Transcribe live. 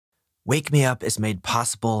Wake Me Up is made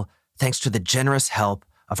possible thanks to the generous help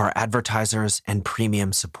of our advertisers and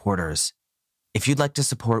premium supporters. If you'd like to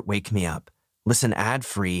support Wake Me Up, listen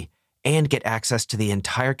ad-free, and get access to the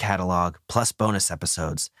entire catalog plus bonus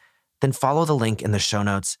episodes, then follow the link in the show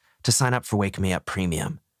notes to sign up for Wake Me Up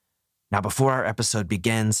Premium. Now, before our episode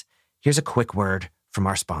begins, here's a quick word from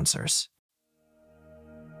our sponsors.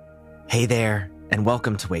 Hey there, and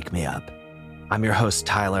welcome to Wake Me Up. I'm your host,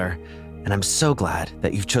 Tyler, and I'm so glad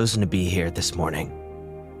that you've chosen to be here this morning.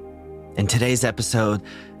 In today's episode,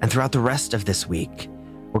 and throughout the rest of this week,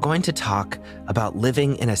 we're going to talk about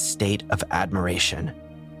living in a state of admiration,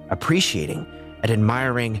 appreciating and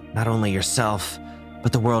admiring not only yourself,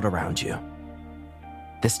 but the world around you.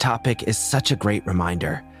 This topic is such a great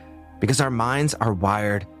reminder because our minds are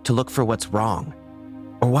wired to look for what's wrong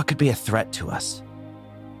or what could be a threat to us.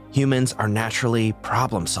 Humans are naturally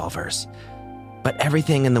problem solvers, but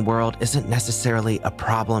everything in the world isn't necessarily a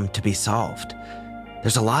problem to be solved.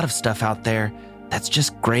 There's a lot of stuff out there that's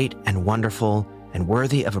just great and wonderful and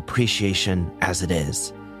worthy of appreciation as it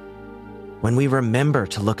is. When we remember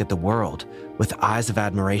to look at the world with eyes of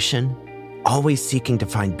admiration, always seeking to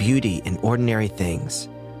find beauty in ordinary things,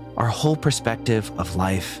 our whole perspective of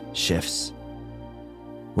life shifts.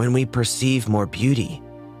 When we perceive more beauty,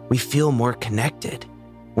 we feel more connected,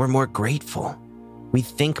 we're more grateful, we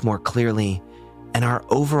think more clearly, and our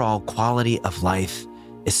overall quality of life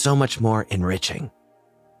is so much more enriching.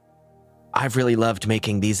 I've really loved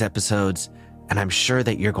making these episodes, and I'm sure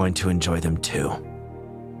that you're going to enjoy them too.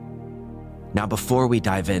 Now, before we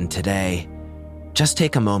dive in today, just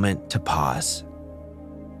take a moment to pause.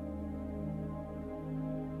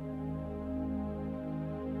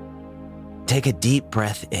 Take a deep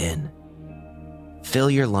breath in.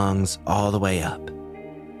 Fill your lungs all the way up.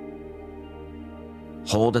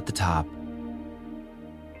 Hold at the top,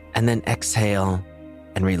 and then exhale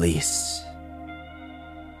and release.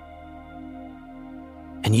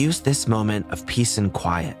 And use this moment of peace and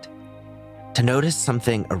quiet to notice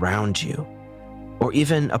something around you, or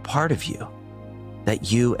even a part of you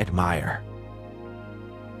that you admire.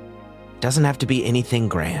 It doesn't have to be anything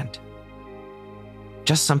grand.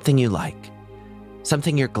 Just something you like,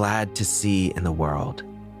 something you're glad to see in the world,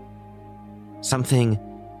 something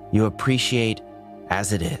you appreciate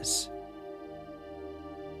as it is.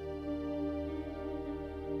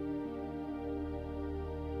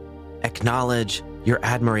 Acknowledge your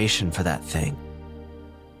admiration for that thing.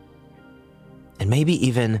 And maybe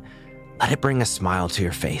even let it bring a smile to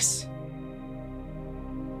your face.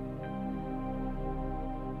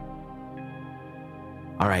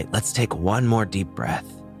 All right, let's take one more deep breath.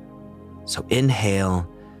 So inhale,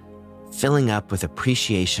 filling up with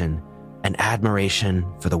appreciation and admiration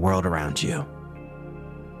for the world around you.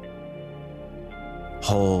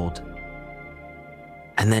 Hold,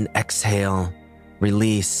 and then exhale,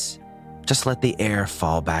 release. Just let the air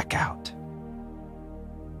fall back out.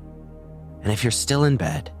 And if you're still in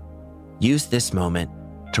bed, use this moment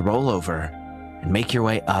to roll over and make your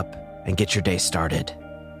way up and get your day started.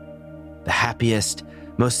 The happiest,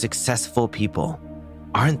 most successful people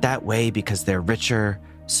aren't that way because they're richer,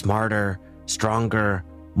 smarter, stronger,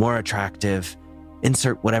 more attractive,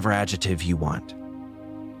 insert whatever adjective you want.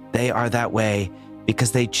 They are that way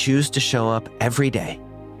because they choose to show up every day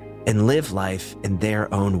and live life in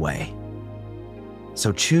their own way.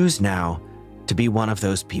 So choose now to be one of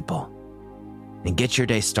those people and get your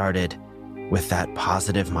day started with that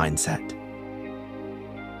positive mindset.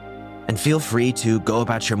 And feel free to go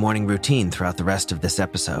about your morning routine throughout the rest of this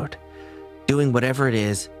episode, doing whatever it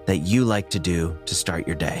is that you like to do to start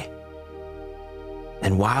your day.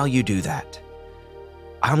 And while you do that,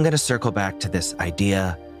 I'm going to circle back to this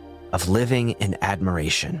idea of living in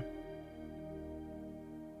admiration.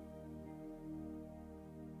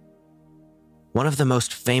 One of the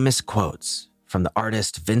most famous quotes from the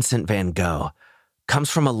artist Vincent van Gogh comes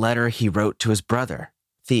from a letter he wrote to his brother,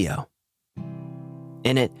 Theo.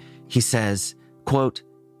 In it, he says, quote,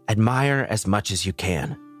 "Admire as much as you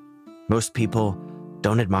can. Most people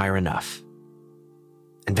don't admire enough."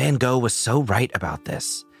 And Van Gogh was so right about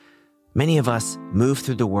this. Many of us move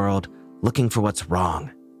through the world looking for what's wrong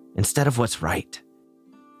instead of what's right.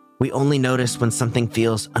 We only notice when something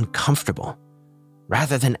feels uncomfortable,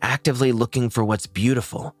 rather than actively looking for what's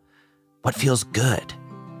beautiful, what feels good.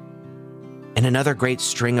 In another great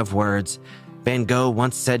string of words, Van Gogh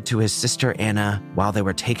once said to his sister Anna while they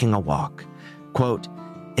were taking a walk, quote,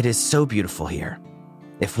 "It is so beautiful here.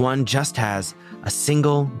 If one just has a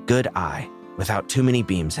single good eye without too many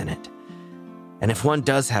beams in it. And if one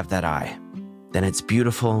does have that eye, then it's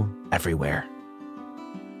beautiful everywhere."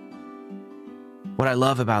 What I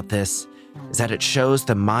love about this is that it shows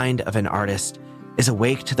the mind of an artist is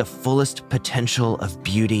awake to the fullest potential of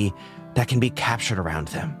beauty that can be captured around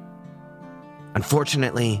them.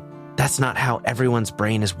 Unfortunately, that's not how everyone's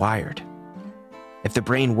brain is wired. If the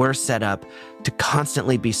brain were set up to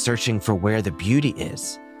constantly be searching for where the beauty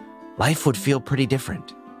is, life would feel pretty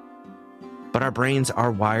different. But our brains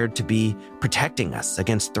are wired to be protecting us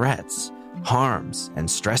against threats, harms, and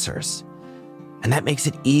stressors. And that makes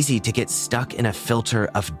it easy to get stuck in a filter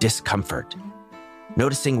of discomfort,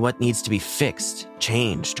 noticing what needs to be fixed,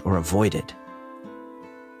 changed, or avoided.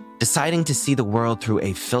 Deciding to see the world through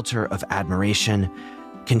a filter of admiration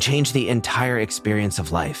can change the entire experience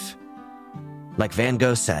of life. Like Van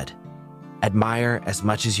Gogh said, admire as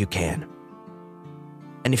much as you can.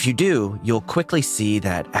 And if you do, you'll quickly see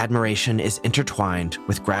that admiration is intertwined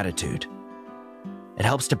with gratitude. It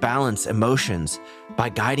helps to balance emotions by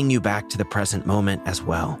guiding you back to the present moment as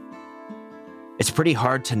well. It's pretty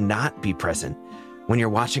hard to not be present when you're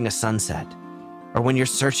watching a sunset or when you're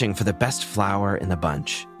searching for the best flower in the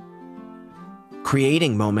bunch.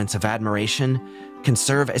 Creating moments of admiration can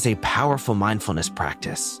serve as a powerful mindfulness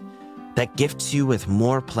practice that gifts you with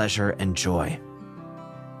more pleasure and joy.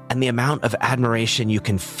 And the amount of admiration you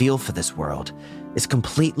can feel for this world is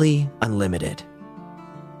completely unlimited.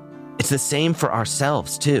 It's the same for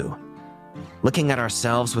ourselves, too. Looking at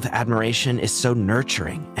ourselves with admiration is so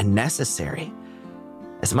nurturing and necessary.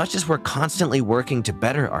 As much as we're constantly working to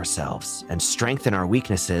better ourselves and strengthen our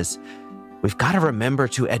weaknesses, we've got to remember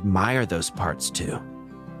to admire those parts, too.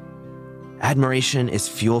 Admiration is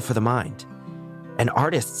fuel for the mind, and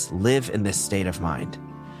artists live in this state of mind.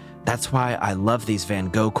 That's why I love these Van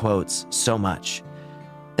Gogh quotes so much.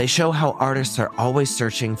 They show how artists are always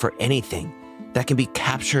searching for anything that can be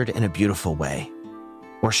captured in a beautiful way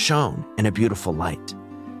or shown in a beautiful light.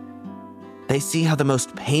 They see how the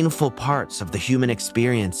most painful parts of the human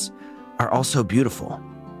experience are also beautiful,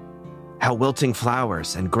 how wilting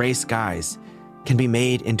flowers and gray skies can be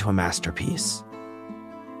made into a masterpiece.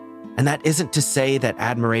 And that isn't to say that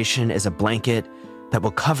admiration is a blanket that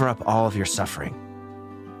will cover up all of your suffering.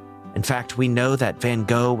 In fact, we know that Van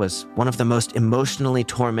Gogh was one of the most emotionally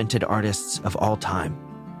tormented artists of all time.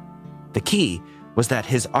 The key was that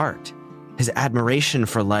his art, his admiration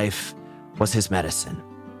for life, was his medicine.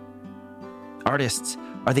 Artists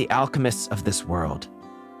are the alchemists of this world,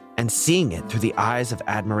 and seeing it through the eyes of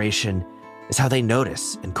admiration is how they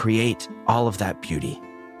notice and create all of that beauty.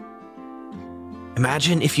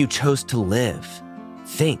 Imagine if you chose to live,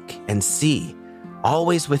 think, and see,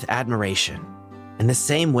 always with admiration, in the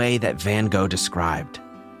same way that Van Gogh described.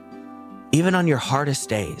 Even on your hardest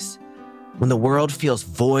days, when the world feels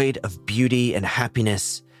void of beauty and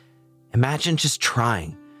happiness, imagine just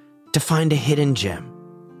trying to find a hidden gem.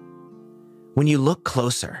 When you look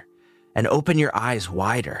closer and open your eyes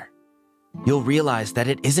wider, you'll realize that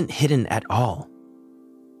it isn't hidden at all.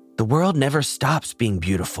 The world never stops being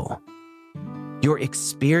beautiful. Your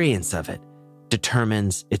experience of it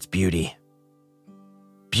determines its beauty.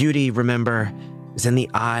 Beauty, remember, is in the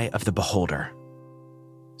eye of the beholder.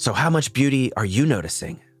 So how much beauty are you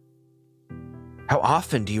noticing? How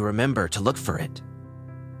often do you remember to look for it?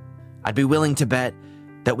 I'd be willing to bet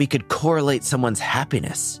that we could correlate someone's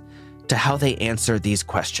happiness to how they answer these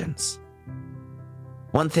questions.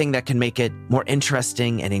 One thing that can make it more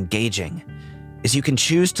interesting and engaging is you can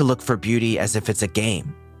choose to look for beauty as if it's a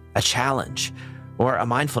game, a challenge, or a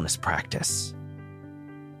mindfulness practice.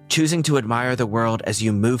 Choosing to admire the world as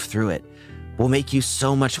you move through it will make you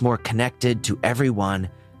so much more connected to everyone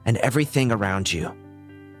and everything around you.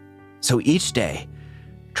 So each day,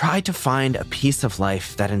 try to find a piece of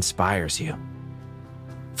life that inspires you.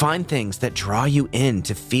 Find things that draw you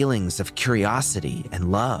into feelings of curiosity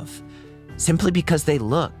and love, simply because they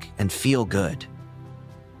look and feel good.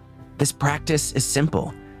 This practice is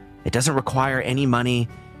simple. It doesn't require any money,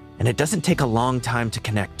 and it doesn't take a long time to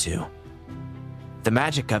connect to. The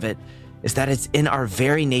magic of it is that it's in our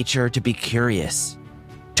very nature to be curious,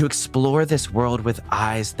 to explore this world with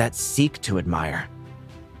eyes that seek to admire,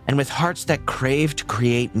 and with hearts that crave to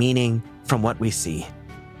create meaning from what we see.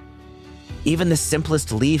 Even the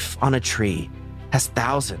simplest leaf on a tree has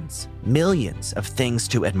thousands, millions of things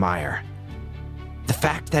to admire. The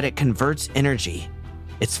fact that it converts energy,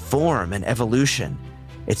 its form and evolution,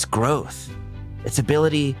 its growth, its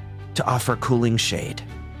ability to offer cooling shade.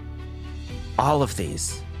 All of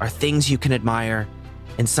these are things you can admire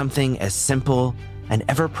in something as simple and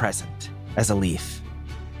ever-present as a leaf.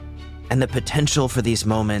 And the potential for these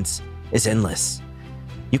moments is endless.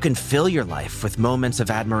 You can fill your life with moments of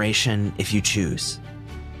admiration if you choose.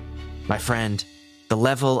 My friend, the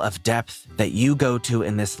level of depth that you go to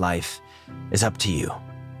in this life is up to you.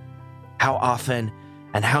 How often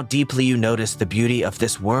and how deeply you notice the beauty of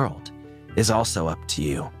this world is also up to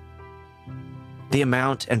you. The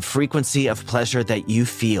amount and frequency of pleasure that you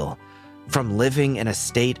feel from living in a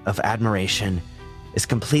state of admiration is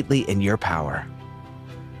completely in your power.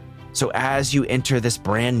 So as you enter this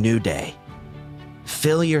brand new day,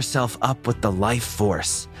 fill yourself up with the life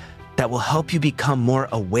force that will help you become more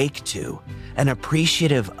awake to and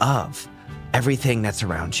appreciative of everything that's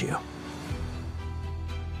around you.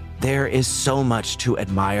 There is so much to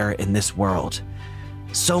admire in this world,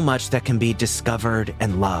 so much that can be discovered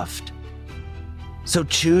and loved. So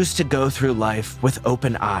choose to go through life with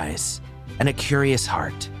open eyes and a curious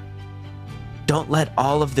heart. Don't let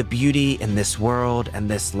all of the beauty in this world and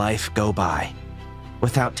this life go by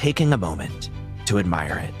without taking a moment to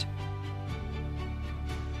admire it.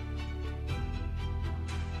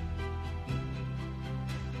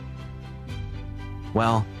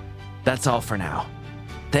 Well, that's all for now.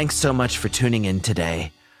 Thanks so much for tuning in today.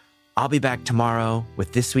 I'll be back tomorrow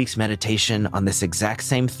with this week's meditation on this exact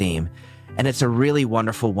same theme, and it's a really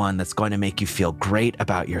wonderful one that's going to make you feel great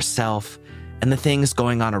about yourself and the things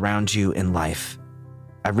going on around you in life.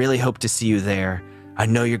 I really hope to see you there. I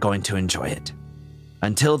know you're going to enjoy it.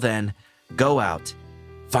 Until then, go out,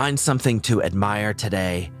 find something to admire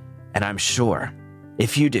today, and I'm sure,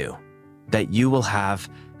 if you do, that you will have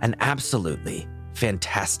an absolutely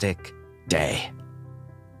fantastic day.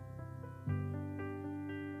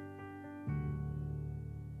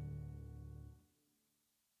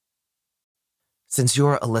 Since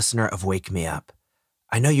you're a listener of Wake Me Up,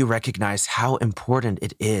 I know you recognize how important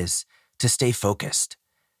it is to stay focused.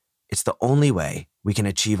 It's the only way we can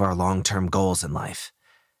achieve our long-term goals in life.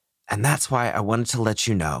 And that's why I wanted to let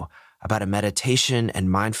you know about a meditation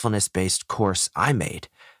and mindfulness-based course I made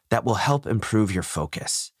that will help improve your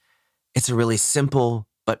focus. It's a really simple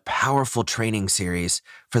but powerful training series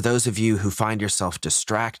for those of you who find yourself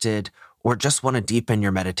distracted or just want to deepen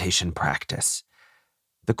your meditation practice.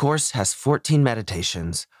 The course has 14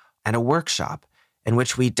 meditations and a workshop in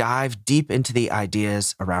which we dive deep into the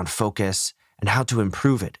ideas around focus and how to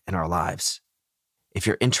improve it in our lives. If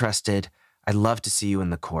you're interested, I'd love to see you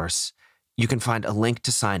in the course. You can find a link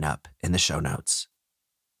to sign up in the show notes.